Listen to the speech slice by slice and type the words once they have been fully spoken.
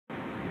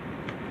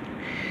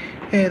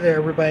Hey there,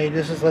 everybody.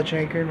 This is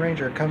Legendary Green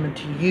Ranger coming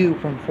to you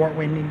from Fort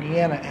Wayne,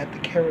 Indiana, at the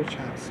Carriage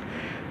House.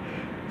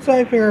 So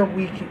I figure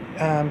we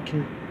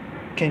can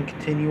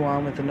continue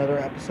on with another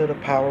episode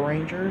of Power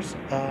Rangers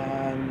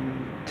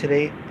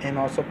today, and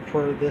also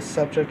for this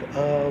subject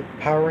of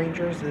Power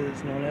Rangers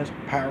is known as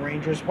Power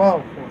Rangers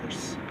Wild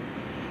Horse.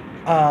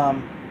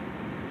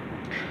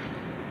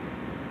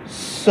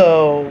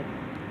 So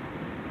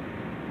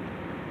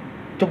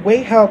the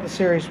way how the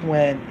series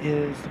went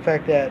is the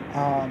fact that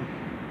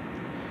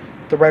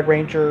the Red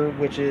Ranger,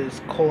 which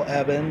is Cole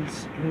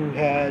Evans, who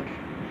had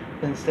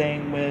been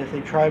staying with a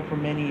tribe for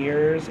many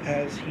years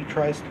as he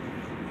tries to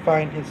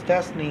find his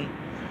destiny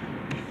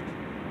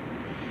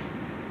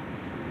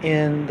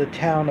in the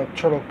town of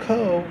Turtle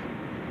Cove,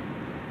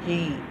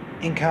 he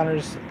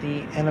encounters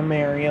the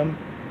Animarium,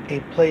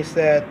 a place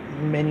that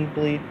many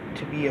believe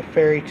to be a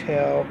fairy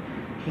tale.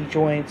 He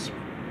joins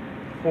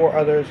four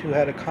others who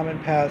had a common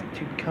path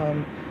to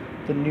become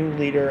the new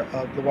leader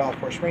of the Wild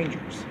Horse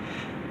Rangers.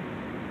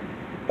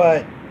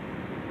 But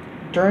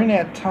during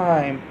that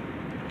time,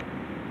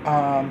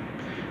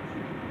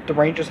 the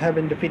Rangers have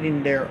been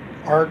defeating their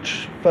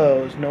arch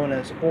foes known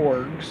as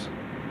Orgs,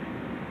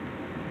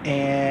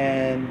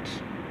 and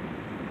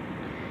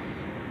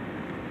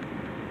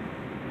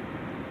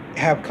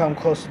have come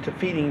close to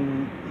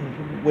defeating,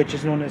 which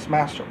is known as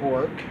Master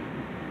Org.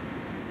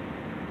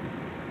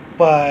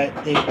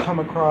 But they've come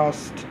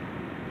across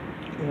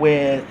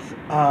with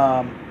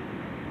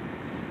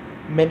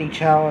many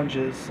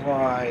challenges,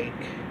 like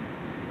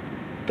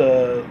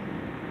the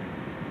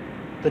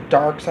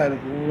dark side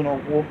of the Lunar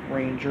Wolf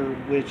Ranger,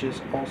 which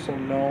is also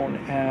known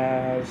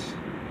as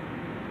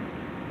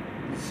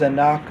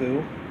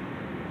Zanaku.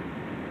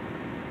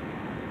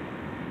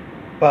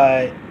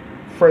 But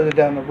further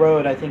down the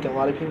road, I think a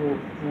lot of people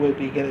would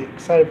be getting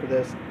excited for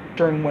this.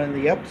 During one of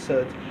the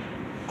episodes,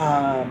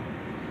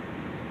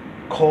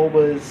 Cole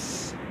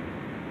was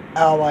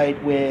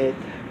allied with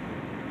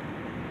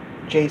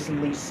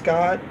Jason Lee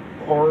Scott,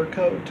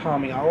 Orico,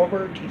 Tommy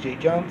Oliver, TJ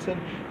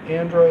Johnson,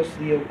 Andros,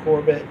 Leo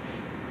Corbett,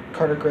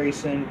 Carter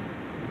Grayson,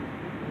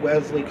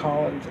 Wesley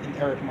Collins, and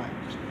Eric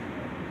Myers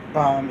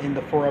in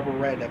the Forever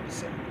Red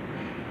episode.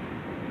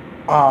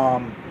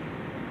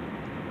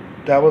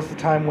 That was the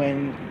time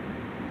when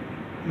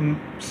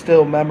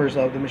still members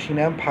of the Machine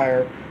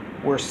Empire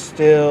were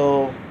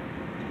still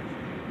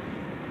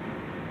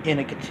in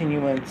a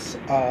continuance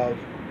of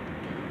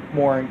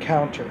more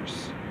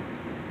encounters.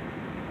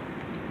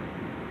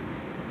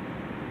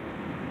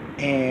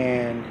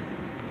 And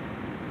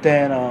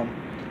then,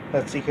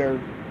 let's see here,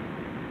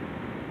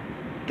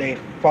 they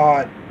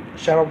fought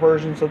shadow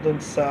versions of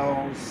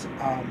themselves,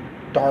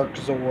 Dark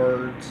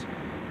Zords,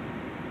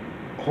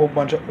 a whole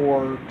bunch of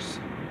Orgs.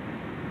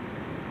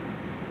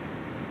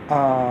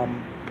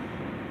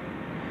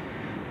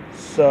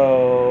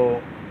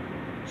 So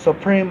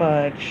pretty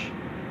much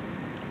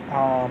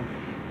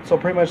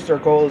their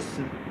goal is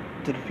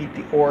to defeat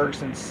the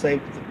Orgs and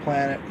save the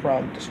planet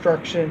from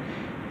destruction,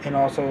 and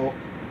also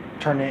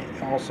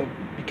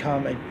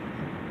become a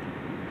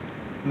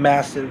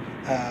massive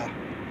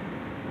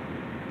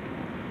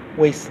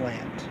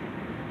wasteland.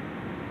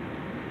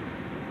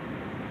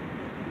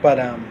 But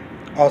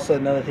also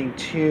another thing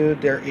too,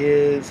 there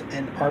is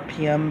an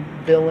RPM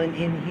villain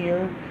in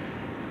here.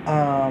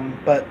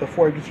 But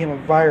before he became a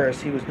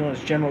virus, he was known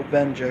as General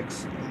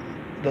Venjix,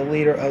 the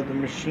leader of the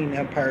Machine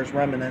Empire's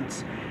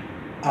remnants,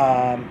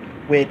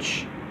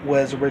 which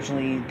was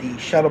originally the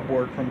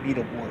Shuttleborg from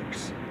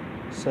Beetleborgs.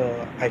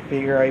 So I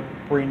figure I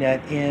bring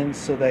that in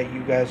so that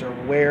you guys are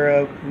aware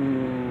of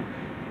who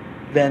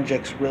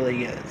Venjix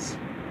really is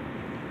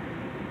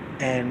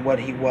and what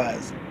he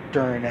was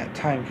during that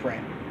time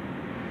frame.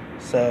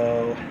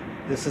 So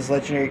this is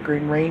Legendary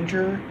Green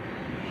Ranger.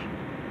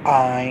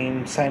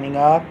 I'm signing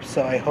off,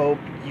 so I hope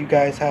you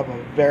guys have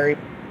a very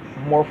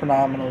more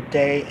phenomenal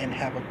day and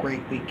have a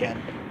great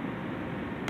weekend.